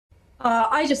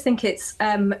I just think it's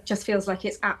just feels like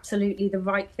it's absolutely the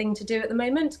right thing to do at the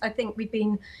moment. I think we've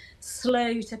been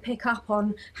slow to pick up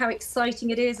on how exciting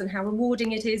it is and how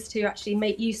rewarding it is to actually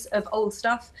make use of old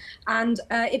stuff. And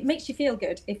it makes you feel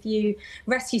good if you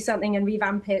rescue something and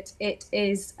revamp it. It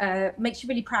is makes you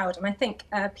really proud. And I think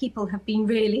people have been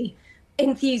really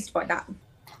enthused by that.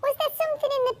 Was there something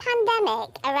in the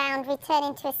pandemic around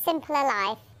returning to a simpler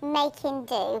life, making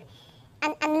do,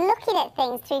 and looking at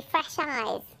things through fresh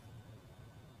eyes?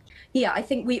 Yeah, I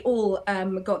think we all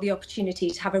got the opportunity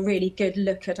to have a really good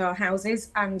look at our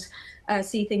houses and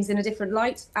see things in a different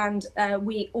light. And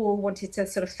we all wanted to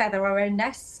sort of feather our own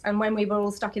nests. And when we were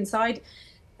all stuck inside,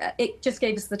 it just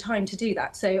gave us the time to do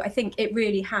that. So I think it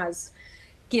really has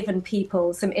given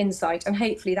people some insight, and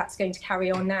hopefully that's going to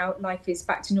carry on now. Life is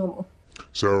back to normal.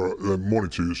 Sarah,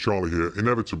 morning to you, it's Charlie here.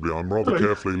 Inevitably, I'm rather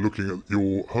carefully looking at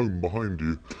your home behind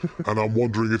you, and I'm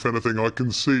wondering if anything I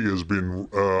can see has been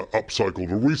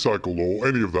upcycled or recycled or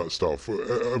any of that stuff.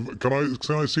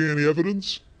 Can I see any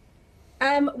evidence?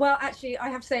 Well, actually, I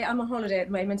have to say I'm on holiday at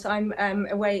the moment. I'm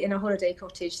away in a holiday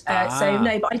cottage, so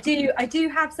no. But I do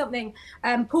have something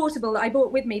portable that I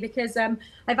brought with me because I've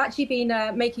actually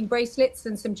been making bracelets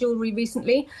and some jewellery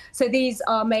recently. So these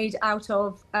are made out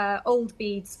of old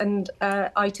beads and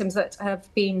items that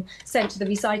have been sent to the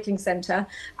recycling centre,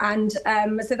 and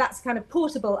so that's kind of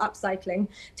portable upcycling,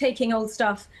 taking old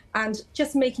stuff and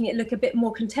just making it look a bit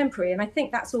more contemporary. And I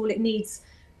think that's all it needs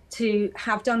to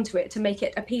have done to it to make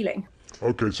it appealing.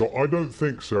 Okay, so I don't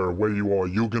think, Sarah, where you are,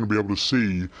 you're going to be able to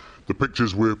see the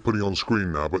pictures we're putting on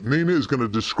screen now, but Nina is going to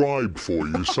describe for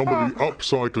you some of the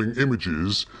upcycling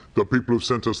images that people have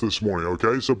sent us this morning,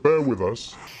 okay? So bear with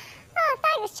us. Oh,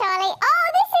 thanks, Charlie. Oh,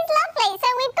 this is lovely. So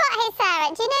we've got here, Sarah,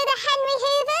 do you know the Henry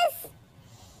Hoovers?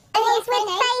 These with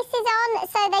faces on,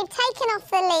 so they've taken off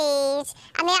the lead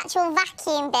and the actual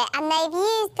vacuum bit, and they've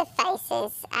used the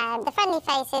faces, the friendly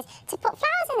faces, to put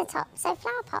flowers in the top, so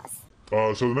flower pots.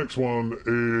 So the next one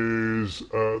is,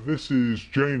 this is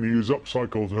Janie, who's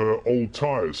upcycled her old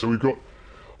tyres. So we've got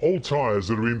old tyres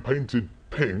that have been painted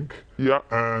pink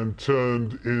and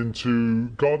turned into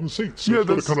garden seats. So it's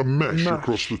got a kind of mesh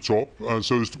across the top.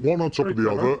 So there's one on top of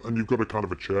the other, and you've got a kind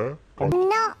of a chair. I'm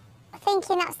not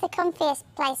thinking that's the comfiest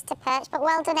place to perch, but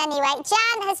well done anyway.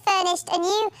 Jan has furnished a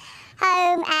new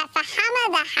home for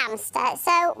Hammer the hamster.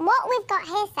 So what we've got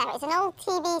here, Sarah, is an old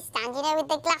TV stand, you know, with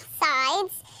the glass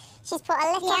sides. She's put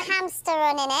a little hamster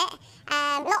run in it,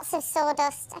 lots of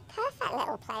sawdust, a perfect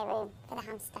little playroom for the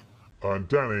hamster. And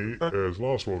Danny is the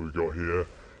last one we've got here.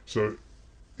 So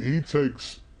he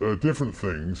takes different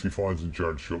things he finds in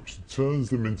charity shops and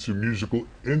turns them into musical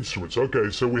instruments.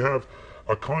 Okay, so we have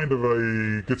a kind of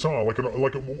a guitar,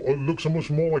 it looks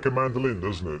almost more like a mandolin,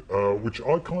 doesn't it? Which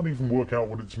I can't even work out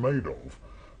what it's made of,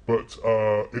 but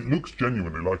it looks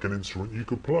genuinely like an instrument you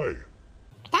could play.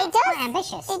 It does. Quite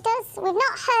ambitious. It does. We've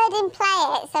not heard him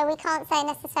play it, so we can't say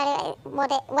necessarily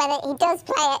whether he does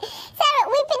play it. Sarah,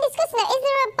 we've been discussing it. Is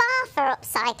there a bar for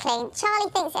upcycling?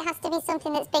 Charlie thinks it has to be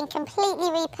something that's been completely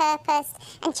repurposed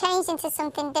and changed into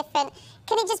something different.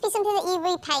 Can it just be something that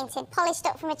you repainted, polished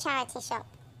up from a charity shop?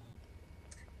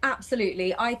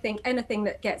 Absolutely. I think anything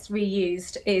that gets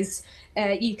reused is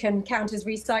you can count as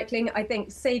recycling. I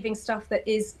think saving stuff that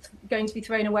is going to be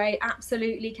thrown away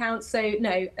absolutely counts. So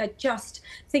no, just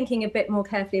thinking a bit more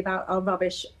carefully about our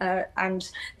rubbish and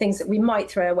things that we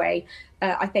might throw away.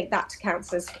 I think that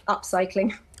counts as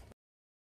upcycling.